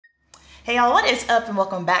Hey y'all, what is up and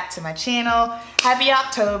welcome back to my channel. Happy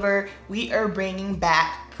October. We are bringing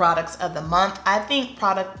back products of the month. I think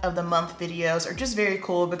product of the month videos are just very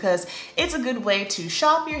cool because it's a good way to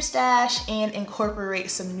shop your stash and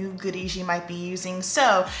incorporate some new goodies you might be using.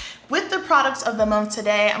 So with the products of the month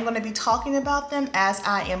today, I'm going to be talking about them as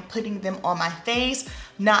I am putting them on my face.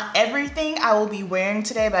 Not everything I will be wearing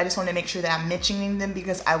today, but I just want to make sure that I'm mentioning them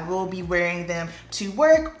because I will be wearing them to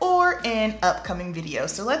work or in upcoming videos.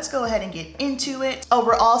 So let's go ahead and get into it. Oh,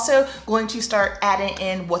 we're also going to start adding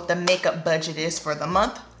in what the makeup budget is for the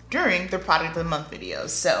month during the product of the month videos.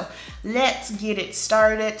 So let's get it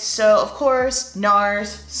started. So of course, NARS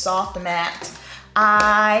Soft Matte.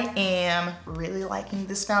 I am really liking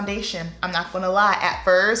this foundation. I'm not gonna lie, at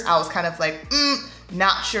first I was kind of like,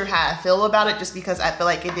 not sure how I feel about it just because I feel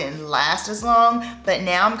like it didn't last as long. But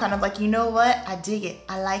now I'm kind of like, you know what? I dig it.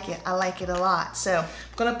 I like it. I like it a lot. So I'm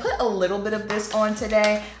gonna put a little bit of this on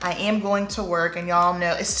today. I am going to work and y'all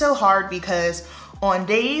know it's so hard because on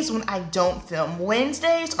days when I don't film,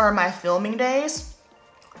 Wednesdays are my filming days.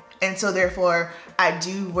 And so therefore I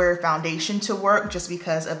do wear foundation to work just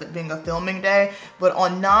because of it being a filming day. But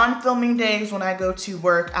on non-filming days when I go to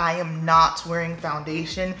work, I am not wearing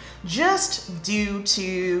foundation just due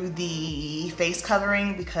to the face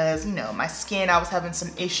covering because, you know, my skin, I was having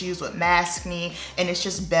some issues with acne and it's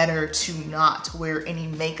just better to not wear any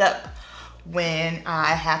makeup when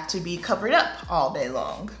I have to be covered up all day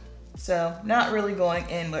long. So not really going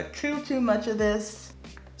in with too much of this.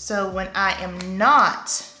 So when I am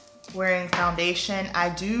not wearing foundation, I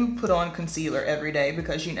do put on concealer every day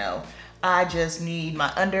because, you know, I just need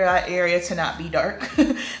my under eye area to not be dark.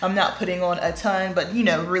 I'm not putting on a ton, but, you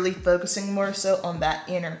know, really focusing more so on that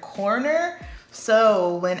inner corner.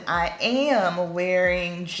 So when I am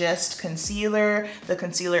wearing just concealer, the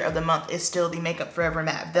concealer of the month is still the Makeup Forever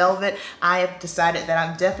Matte Velvet. I have decided that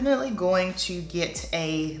I'm definitely going to get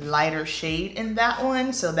a lighter shade in that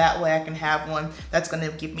one, so that way I can have one that's gonna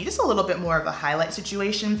give me just a little bit more of a highlight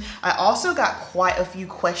situation. I also got quite a few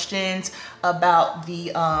questions about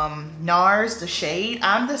the NARS, the shade.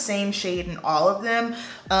 I'm the same shade in all of them.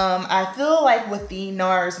 I feel like with the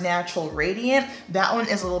NARS Natural Radiant, that one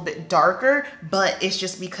is a little bit darker, but it's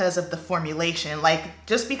just because of the formulation. Like,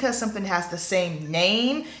 just because something has the same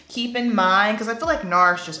name, keep in mind, because I feel like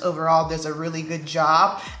NARS just overall does a really good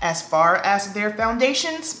job as far as their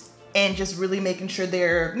foundations and just really making sure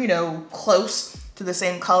they're, you know, close to the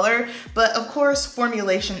same color. But of course,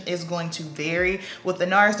 formulation is going to vary. With the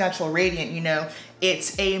NARS Natural Radiant, you know,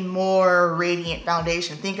 it's a more radiant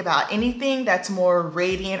foundation. Think about anything that's more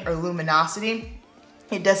radiant or luminosity,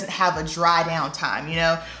 it doesn't have a dry down time, you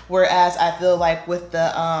know? Whereas I feel like with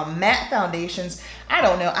the matte foundations, I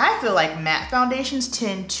don't know, I feel like matte foundations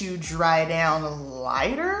tend to dry down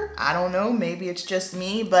lighter. I don't know, maybe it's just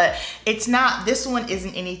me, but it's not, this one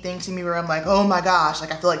isn't anything to me where I'm like, oh my gosh,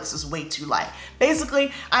 like I feel like this is way too light.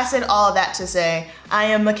 Basically, I said all of that to say, I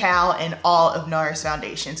am Macao in all of NARS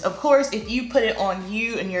foundations. Of course, if you put it on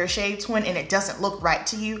you and you're a shade twin and it doesn't look right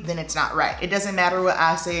to you, then it's not right. It doesn't matter what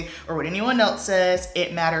I say or what anyone else says,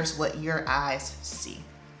 it matters what your eyes see.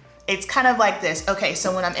 It's kind of like this. Okay,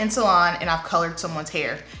 so when I'm in salon and I've colored someone's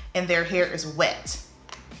hair and their hair is wet,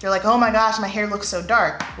 they're like, oh my gosh, my hair looks so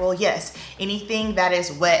dark. Well, yes, anything that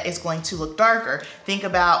is wet is going to look darker. Think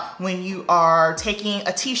about when you are taking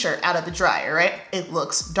a t-shirt out of the dryer, right? It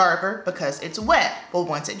looks darker because it's wet, but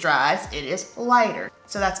once it dries, it is lighter.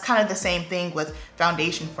 So that's kind of the same thing with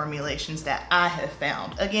foundation formulations that I have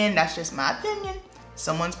found. Again, that's just my opinion.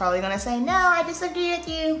 Someone's probably gonna say, no, I disagree with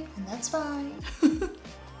you, and that's fine.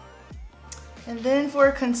 And then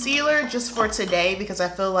for concealer, just for today, because I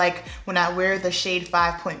feel like when I wear the shade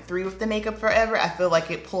 5.3 with the Makeup Forever, I feel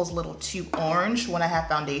like it pulls a little too orange when I have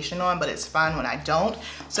foundation on, but it's fine when I don't.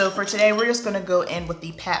 So for today, we're just gonna go in with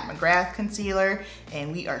the Pat McGrath concealer,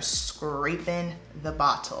 and we are scraping the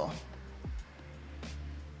bottle.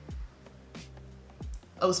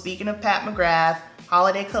 Oh, speaking of Pat McGrath,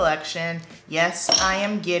 holiday collection, yes, I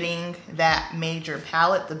am getting that major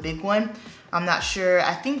palette, the big one. I'm not sure,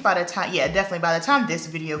 I think by the time, yeah, definitely by the time this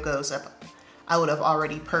video goes up, I would have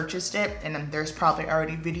already purchased it, and there's probably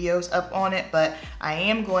already videos up on it, but I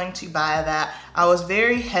am going to buy that. I was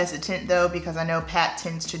very hesitant though, because I know Pat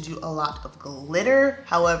tends to do a lot of glitter.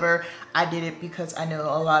 However, I did it because I know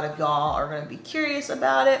a lot of y'all are gonna be curious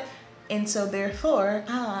about it, and so therefore,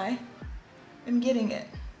 I am getting it.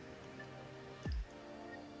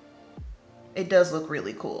 It does look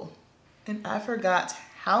really cool. And I forgot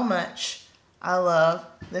how much I love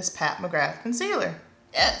this Pat McGrath concealer.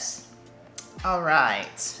 Yes. All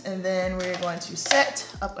right, and then we're going to set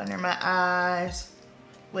up under my eyes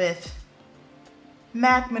with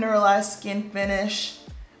MAC Mineralized Skin Finish.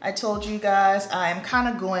 I told you guys I am kind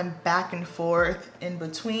of going back and forth in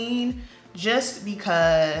between just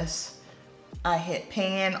because I hit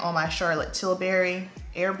pan on my Charlotte Tilbury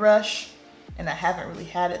airbrush and I haven't really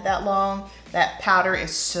had it that long. That powder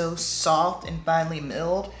is so soft and finely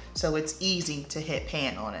milled, so it's easy to hit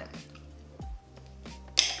pan on it.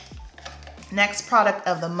 Next product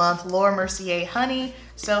of the month, Laura Mercier Honey.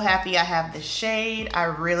 So happy I have this shade. I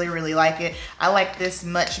really, really like it. I like this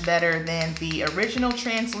much better than the original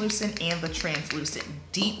Translucent and the Translucent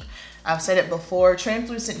Deep. I've said it before,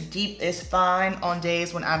 Translucent Deep is fine on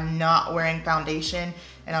days when I'm not wearing foundation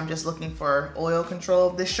and I'm just looking for oil control.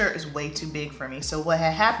 This shirt is way too big for me. So what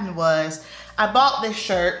had happened was I bought this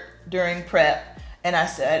shirt during prep and I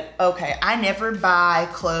said, okay, I never buy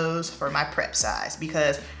clothes for my prep size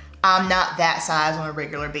because I'm not that size on a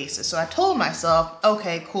regular basis. So I told myself,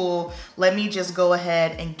 okay, cool, let me just go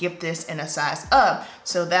ahead and get this in a size up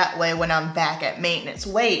so that way when I'm back at maintenance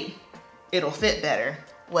weight, it'll fit better.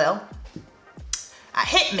 Well, I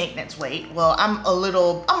hit maintenance weight. Well, I'm a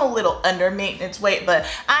little under maintenance weight, but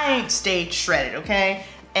I ain't stayed shredded, okay?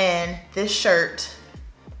 And this shirt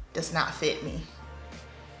does not fit me.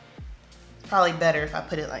 Probably better if I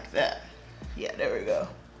put it like that. Yeah, there we go.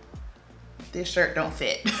 This shirt don't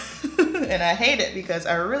fit. And I hate it because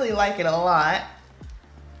I really like it a lot,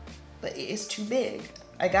 but it is too big.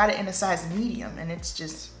 I got it in a size medium and it's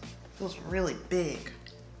just feels really big.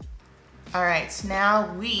 All right, so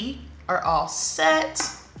now we are all set.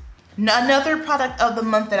 Another product of the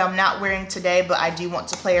month that I'm not wearing today, but I do want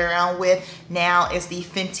to play around with now is the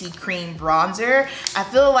Fenty Cream Bronzer. I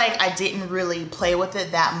feel like I didn't really play with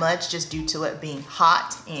it that much just due to it being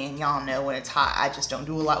hot, and y'all know when it's hot, I just don't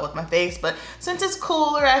do a lot with my face, but since it's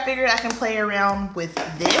cooler, I figured I can play around with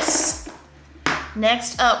this.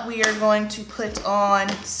 Next up, we are going to put on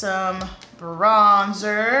some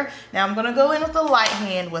bronzer. Now I'm gonna go in with a light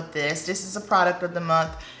hand with this. This is a product of the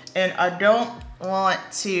month, and I don't want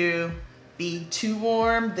to be too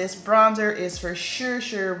warm. This bronzer is for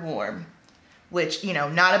sure warm, which, you know,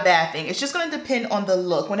 not a bad thing. It's just gonna depend on the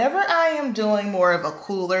look. Whenever I am doing more of a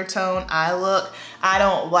cooler tone eye look, I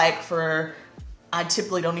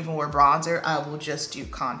typically don't even wear bronzer. I will just do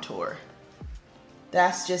contour.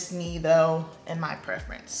 That's just me though, and my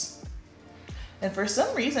preference. And for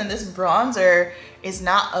some reason, this bronzer is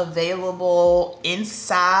not available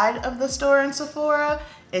inside of the store in Sephora.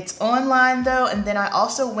 It's online though, and then I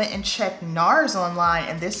also went and checked NARS online,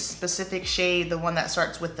 and this specific shade, the one that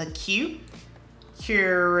starts with the Q,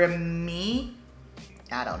 Curimi,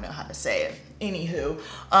 I don't know how to say it. Anywho,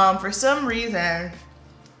 for some reason,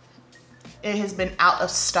 it has been out of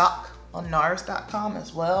stock on NARS.com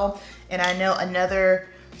as well. And I know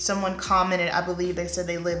someone commented, I believe they said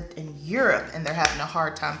they lived in Europe and they're having a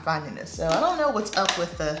hard time finding this. So I don't know what's up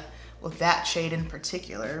with that shade in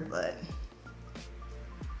particular, but.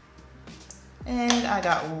 And I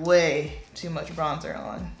got way too much bronzer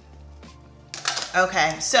on.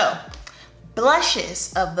 Okay, so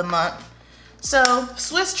blushes of the month. So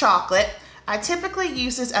Swiss Chocolate. I typically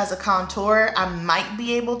use this as a contour. I might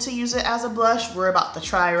be able to use it as a blush. We're about to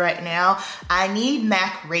try right now. I need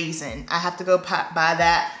MAC Raisin. I have to go buy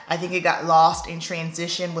that. I think it got lost in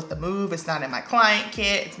transition with the move. It's not in my client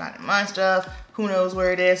kit. It's not in my stuff. Who knows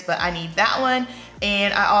where it is, but I need that one.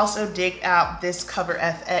 And I also dig out this Cover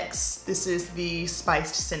FX. This is the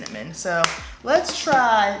spiced cinnamon. So let's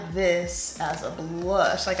try this as a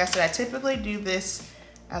blush. Like I said, I typically do this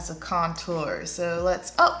as a contour. So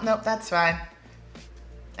let's, oh, nope, that's fine.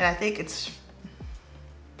 And I think it's,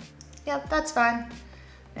 yep, that's fine.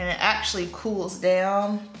 And it actually cools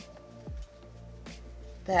down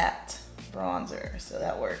that bronzer, so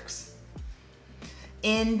that works.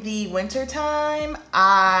 In the winter time,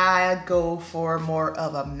 I go for more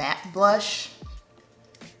of a matte blush.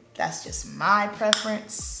 That's just my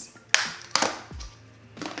preference.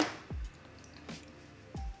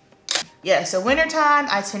 Yeah, so wintertime,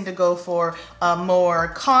 I tend to go for a more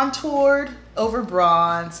contoured over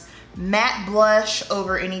bronze, matte blush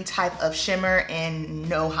over any type of shimmer, and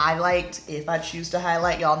no highlight. If I choose to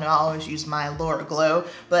highlight, y'all know I always use my Laura Glow,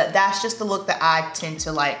 but that's just the look that I tend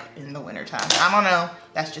to like in the wintertime. I don't know,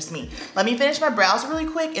 that's just me. Let me finish my brows really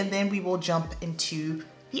quick and then we will jump into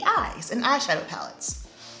the eyes and eyeshadow palettes.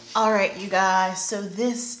 All right, you guys, so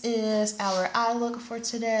this is our eye look for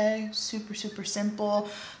today. Super simple.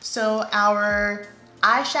 So our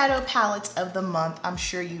eyeshadow palettes of the month, I'm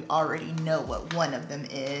sure you already know what one of them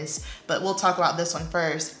is, but we'll talk about this one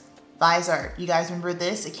first. Visart, you guys remember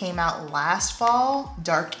this? It came out last fall,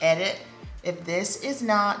 Dark Edit. If this is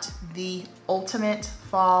not the ultimate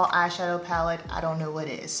fall eyeshadow palette, I don't know what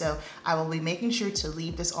is. So I will be making sure to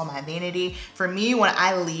leave this on my vanity. For me, when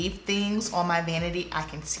I leave things on my vanity, I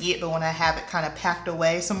can see it, but when I have it kind of packed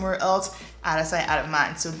away somewhere else, out of sight, out of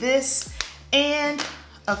mind. So this, and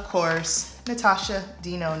of course, Natasha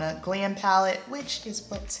Denona Glam Palette, which is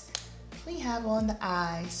what we have on the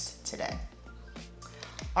eyes today.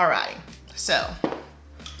 Alrighty, so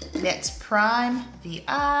let's prime the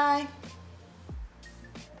eye.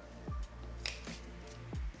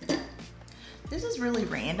 This is really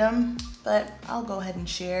random, but I'll go ahead and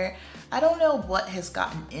share. I don't know what has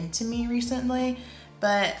gotten into me recently,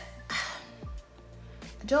 but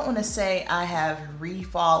I don't want to say I have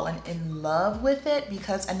re-fallen in love with it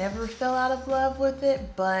because I never fell out of love with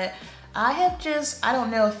it, but I have just, I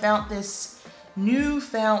don't know, found this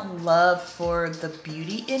newfound love for the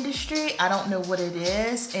beauty industry. I don't know what it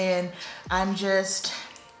is, and I'm just,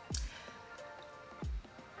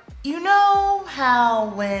 you know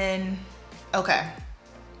how when, okay,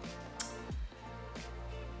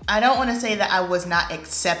 I don't want to say that I was not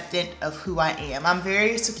acceptant of who I am. I'm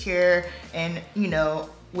very secure and, you know,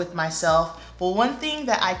 with myself. But one thing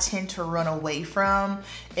that I tend to run away from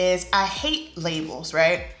is I hate labels,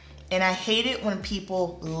 right? And I hate it when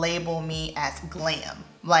people label me as glam.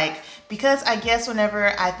 Like, because I guess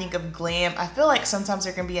whenever I think of glam, I feel like sometimes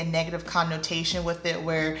there can be a negative connotation with it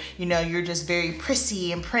where, you know, you're just very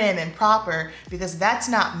prissy and prim and proper, because that's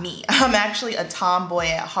not me. I'm actually a tomboy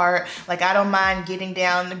at heart. Like, I don't mind getting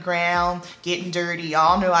down the ground, getting dirty.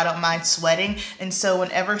 Y'all know I don't mind sweating. And so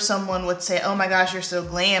whenever someone would say, oh my gosh, you're so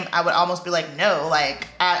glam, I would almost be like, no, like,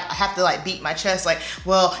 I have to like beat my chest. Like,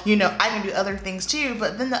 well, you know, I can do other things too.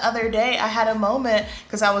 But then the other day I had a moment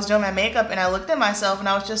because I was doing my makeup and I looked at myself and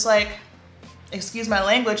I was just like, excuse my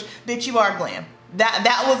language, bitch, you are glam.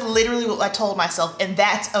 That was literally what I told myself, and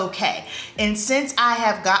that's okay. And since I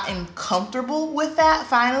have gotten comfortable with that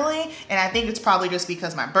finally, and I think it's probably just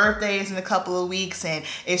because my birthday is in a couple of weeks and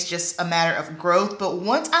it's just a matter of growth, but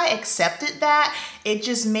once I accepted that, it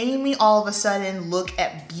just made me all of a sudden look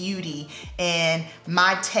at beauty and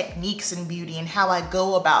my techniques in beauty and how I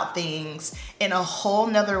go about things in a whole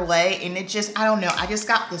nother way. And it just, I don't know, I just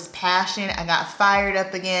got this passion, I got fired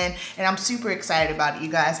up again, and I'm super excited about it, you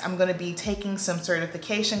guys. I'm gonna be taking some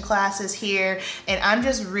certification classes here, and I'm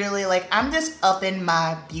just really like, I'm just upping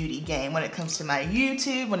my beauty game when it comes to my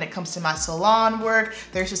YouTube, when it comes to my salon work.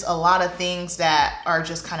 There's just a lot of things that are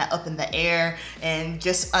just kind of up in the air and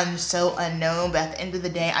just so unknown, but at the end of the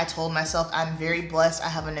day, I told myself I'm very blessed. I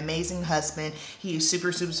have an amazing husband. He is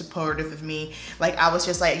super, super supportive of me. Like, I was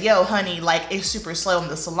just like, yo, honey, like, it's super slow in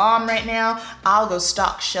the salon right now. I'll go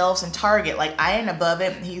stock shelves in Target. Like, I ain't above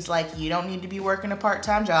it. And he's like, you don't need to be working a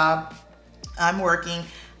part-time job. I'm working.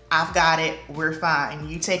 I've got it. We're fine.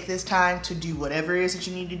 You take this time to do whatever it is that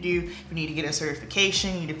you need to do. You need to get a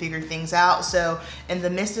certification. You need to figure things out. So in the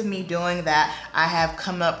midst of me doing that, I have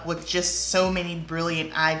come up with just so many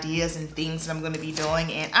brilliant ideas and things that I'm going to be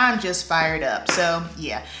doing, and I'm just fired up. So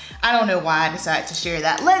yeah, I don't know why I decided to share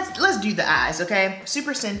that. Let's do the eyes, okay?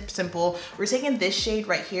 Super simple. We're taking this shade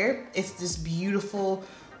right here. It's this beautiful,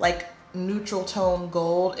 like, neutral tone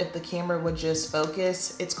gold, if the camera would just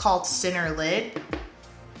focus. It's called Center Lid.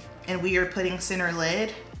 And we are putting Center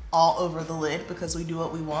Lid all over the lid because we do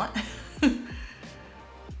what we want.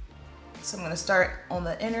 So I'm gonna start on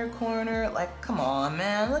the inner corner. Like, come on,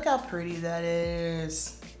 man, look how pretty that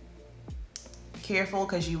is. Careful,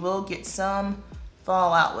 because you will get some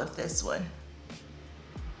fallout with this one.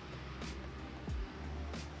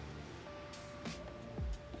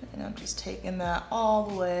 And I'm just taking that all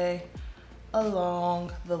the way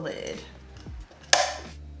along the lid.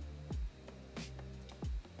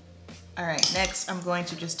 All right, next I'm going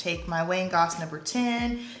to just take my Wayne Goss number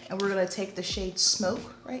 10, and we're gonna take the shade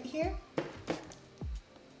Smoke right here.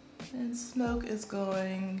 And Smoke is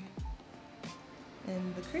going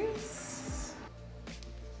in the crease.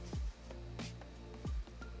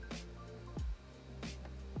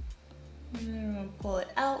 And then we're gonna pull it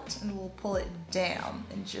out, and we'll pull it down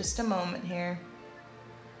in just a moment here.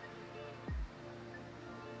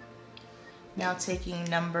 Now taking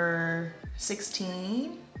number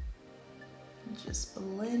 16, just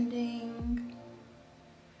blending.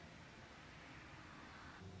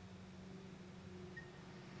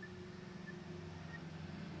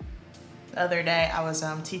 The other day I was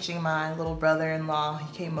teaching my little brother-in-law.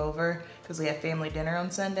 He came over because we had family dinner on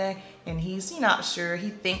Sunday, and he's not sure. He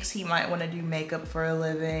thinks he might want to do makeup for a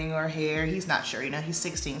living or hair. He's not sure, you know, he's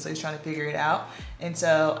 16, so he's trying to figure it out. And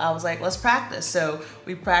so I was like, let's practice. So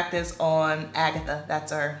we practice on Agatha.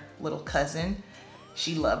 That's our little cousin.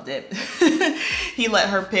 She loved it. He let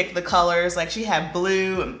her pick the colors. Like, she had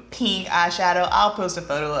blue and pink eyeshadow. I'll post a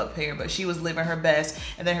photo up here, but she was living her best.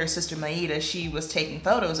 And then her sister Maida, she was taking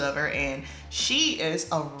photos of her, and she is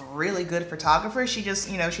a really good photographer. She just,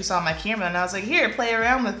 you know, she saw my camera and I was like, here, play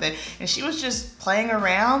around with it. And she was just playing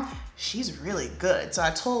around. She's really good. So I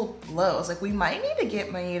told Lo, I was like, we might need to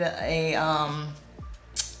get Maida a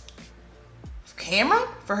camera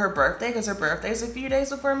for her birthday, because her birthday is a few days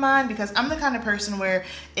before mine. Because I'm the kind of person where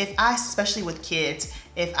if I, especially with kids,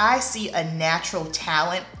 if I see a natural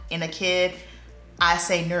talent in a kid, I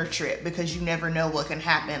say nurture it, because you never know what can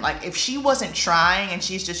happen. Like, if she wasn't trying and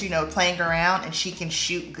she's just, you know, playing around and she can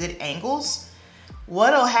shoot good angles,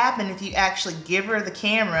 what'll happen if you actually give her the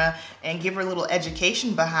camera and give her a little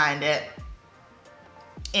education behind it?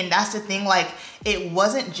 And that's the thing, like, it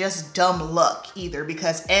wasn't just dumb luck either,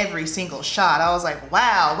 because every single shot, I was like,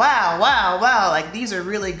 wow, wow, wow, wow, like, these are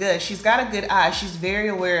really good. She's got a good eye. She's very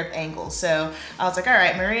aware of angles. So I was like, all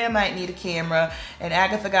right, Maria might need a camera, and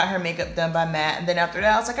Agatha got her makeup done by Matt. And then after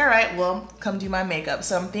that, I was like, all right, well, come do my makeup.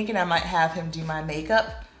 So I'm thinking I might have him do my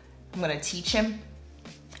makeup. I'm gonna teach him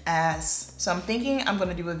so I'm thinking I'm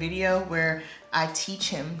gonna do a video where I teach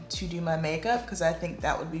him to do my makeup, because I think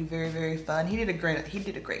that would be very, very fun. He did a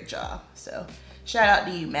great job. So shout out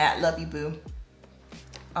to you, Matt. Love you, boo.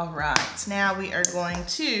 All right, now we are going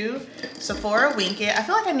to Sephora Wink It. I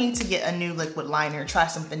feel like I need to get a new liquid liner, try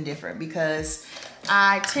something different, because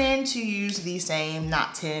I tend to use the same,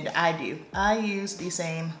 not tend, I do. I use the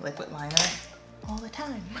same liquid liner all the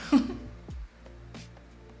time.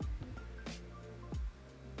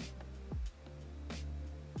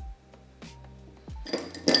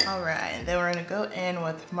 All right, and then we're gonna go in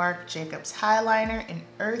with Marc Jacobs highliner in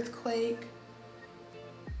Earthquake.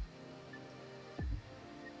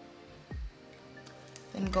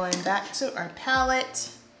 Then going back to our palette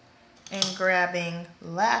and grabbing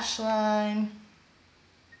Lash Line.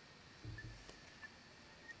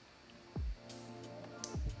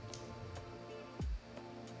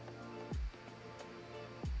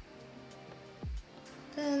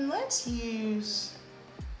 Then let's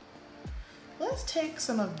take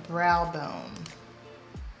some of Brow Bone.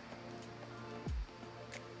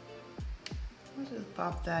 Let's just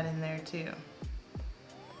pop that in there too.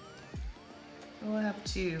 We'll have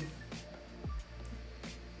two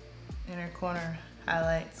inner corner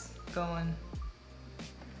highlights going.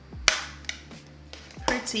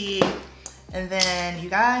 Pretty. And then you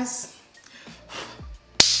guys,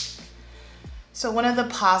 so one of the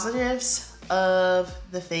positives of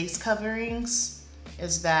the face coverings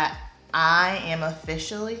is that I am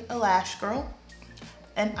officially a lash girl,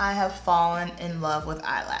 and I have fallen in love with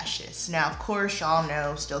eyelashes. Now, of course, y'all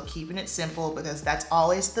know, still keeping it simple, because that's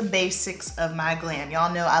always the basics of my glam.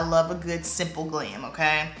 Y'all know I love a good simple glam,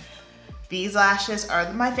 okay? These lashes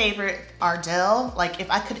are my favorite. Ardell, like,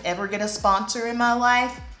 if I could ever get a sponsor in my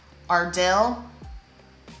life, Ardell,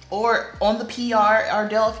 or on the PR,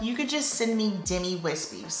 Ardell, if you could just send me Demi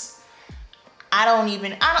Wispies. I don't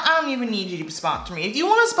even need you to sponsor me. If you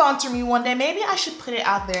want to sponsor me one day, maybe I should put it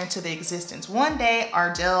out there into the existence. One day,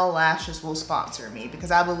 Ardell Lashes will sponsor me,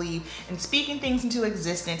 because I believe in speaking things into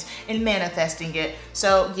existence and manifesting it.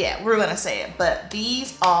 So yeah, we're gonna say it. But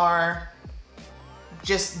these are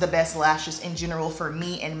just the best lashes in general for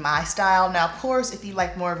me and my style. Now, of course, if you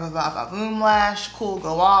like more of a va-va-voom lash, cool,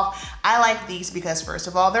 go off. I like these because, first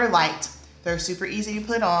of all, they're light. They're super easy to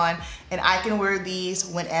put on, and I can wear these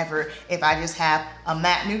whenever. If I just have a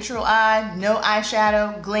matte neutral eye, no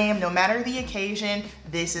eyeshadow, glam, no matter the occasion,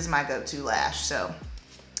 this is my go-to lash. So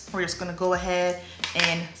we're just gonna go ahead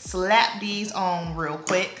and slap these on real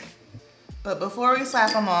quick. But before we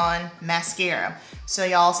slap them on, mascara. So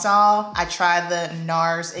y'all saw I tried the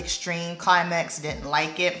NARS Extreme Climax, didn't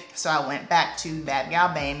like it. So I went back to Bad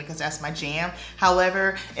Gal Bane, because that's my jam.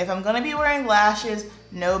 However, if I'm gonna be wearing lashes,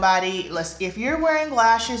 if you're wearing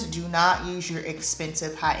lashes, do not use your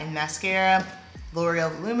expensive high-end mascara,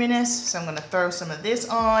 L'Oreal Voluminous. So I'm gonna throw some of this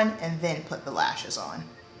on and then put the lashes on.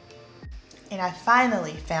 And I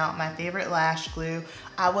finally found my favorite lash glue.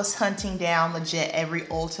 I was hunting down legit every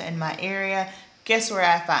Ulta in my area. Guess where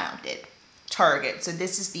I found it? Target. So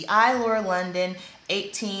this is the Eylure London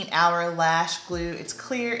 18-hour lash glue. It's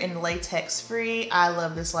clear and latex free. I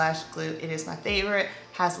love this lash glue. It is my favorite.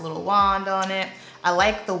 Has a little wand on it. I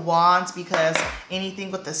like the wands because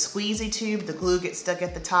anything with the squeezy tube, the glue gets stuck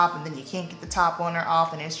at the top and then you can't get the top on or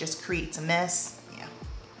off, and it just creates a mess. Yeah.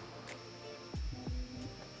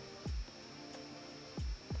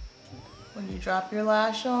 When you drop your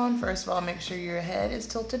lash on, first of all, make sure your head is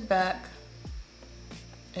tilted back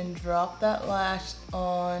and drop that lash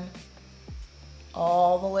on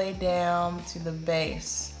all the way down to the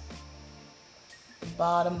base, the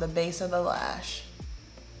bottom, the base of the lash.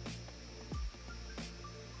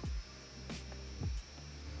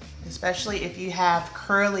 Especially if you have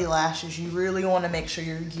curly lashes, you really want to make sure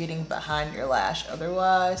you're getting behind your lash.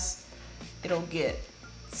 Otherwise, it'll get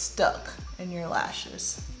stuck in your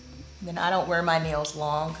lashes. And then I don't wear my nails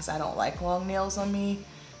long because I don't like long nails on me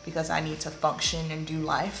because I need to function and do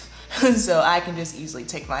life. So I can just easily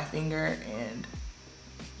take my finger and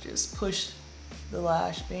just push the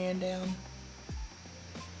lash band down.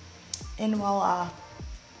 And voila.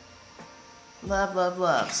 Love, love,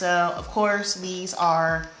 love. So of course these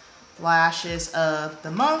are lashes of the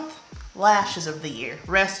month, lashes of the year,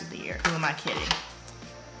 rest of the year. Who am I kidding?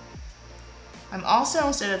 I'm also,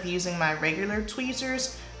 instead of using my regular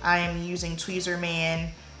tweezers, I am using Tweezer Man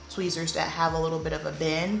tweezers that have a little bit of a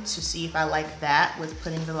bend to see if I like that with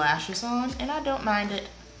putting the lashes on, and I don't mind it.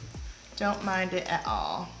 Don't mind it at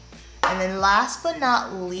all. And then last but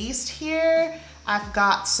not least here, I've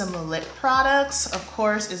got some lip products. Of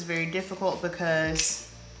course, it's very difficult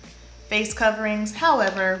because face coverings.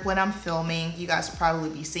 However, when I'm filming, you guys will probably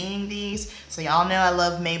be seeing these. So y'all know I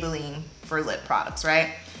love Maybelline for lip products,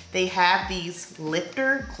 right? They have these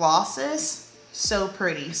lifter glosses, so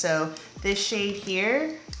pretty. So this shade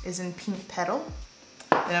here is in Pink Petal.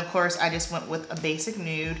 Then of course I just went with a basic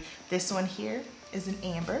nude. This one here is in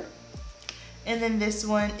Amber. And then this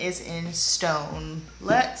one is in Stone.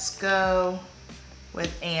 Let's go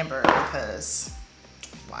with Amber because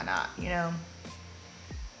why not, you know?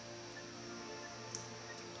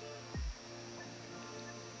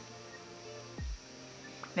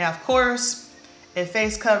 Now, of course, if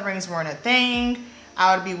face coverings weren't a thing,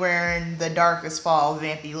 I would be wearing the darkest fall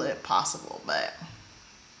vampy lip possible, but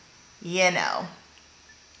you know,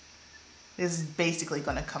 this is basically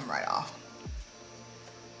gonna come right off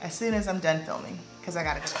as soon as I'm done filming because I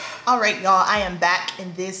gotta go. All right, y'all, I am back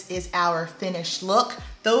and this is our finished look.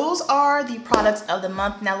 Those are the products of the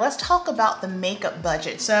month. Now let's talk about the makeup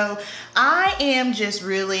budget. So I am just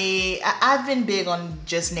really, I've been big on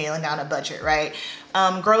just nailing down a budget, right?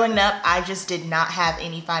 Growing up, I just did not have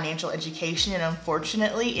any financial education, and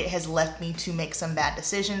unfortunately, it has left me to make some bad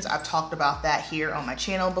decisions. I've talked about that here on my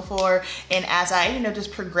channel before, and as I,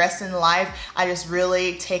 just progress in life, I just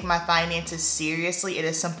really take my finances seriously. It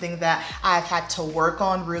is something that I've had to work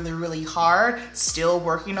on really, really hard. Still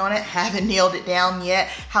working on it, haven't nailed it down yet.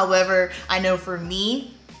 However, I know for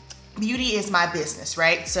me, beauty is my business,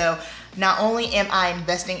 right? So not only am I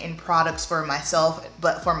investing in products for myself,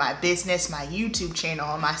 but for my business, my YouTube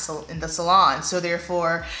channel, and in the salon. So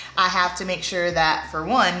therefore, I have to make sure that, for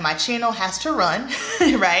one, my channel has to run,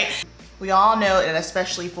 right? We all know that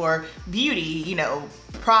especially for beauty,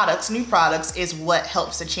 products, new products is what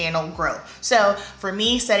helps the channel grow. So for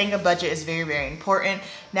me, setting a budget is very, very important.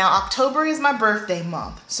 Now, October is my birthday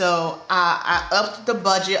month. So I upped the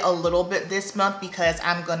budget a little bit this month because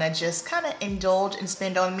I'm gonna just kind of indulge and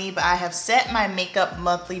spend on me, but I have set my makeup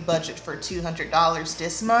monthly budget for $200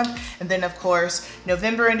 this month. And then of course,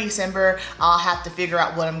 November and December, I'll have to figure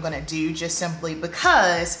out what I'm gonna do just simply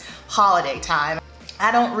because holiday time.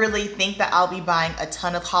 I don't really think that I'll be buying a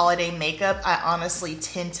ton of holiday makeup. I honestly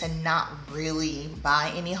tend to not really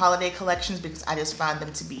buy any holiday collections because I just find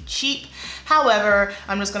them to be cheap. However,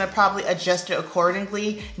 I'm just gonna probably adjust it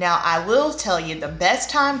accordingly. Now, I will tell you the best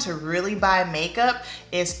time to really buy makeup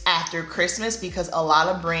is after Christmas because a lot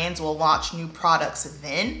of brands will launch new products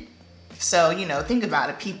then. So, think about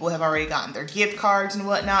it. People have already gotten their gift cards and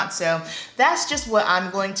whatnot. So that's just what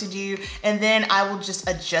I'm going to do. And then I will just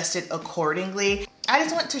adjust it accordingly. I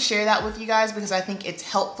just want to share that with you guys because I think it's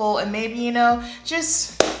helpful and maybe,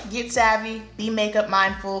 just get savvy, be makeup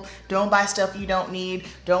mindful. Don't buy stuff you don't need.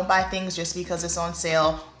 Don't buy things just because it's on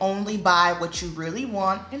sale. Only buy what you really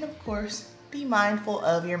want. And of course, be mindful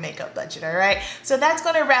of your makeup budget, all right? So that's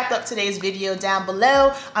gonna wrap up today's video. Down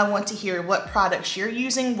below, I want to hear what products you're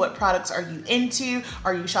using, what products are you into,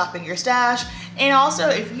 are you shopping your stash? And also,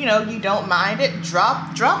 if you don't mind it,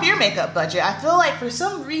 drop your makeup budget. I feel like for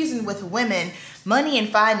some reason with women, money and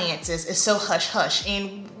finances is so hush-hush,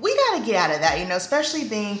 and we gotta get out of that, especially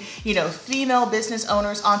being, female business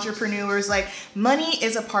owners, entrepreneurs. Like, money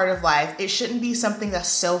is a part of life. It shouldn't be something that's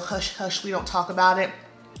so hush-hush we don't talk about it,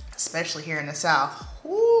 especially here in the South.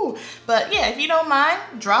 Woo. But yeah, if you don't mind,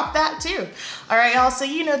 drop that too. All right, y'all, so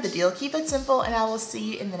you know the deal. Keep it simple, and I will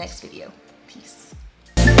see you in the next video. Peace.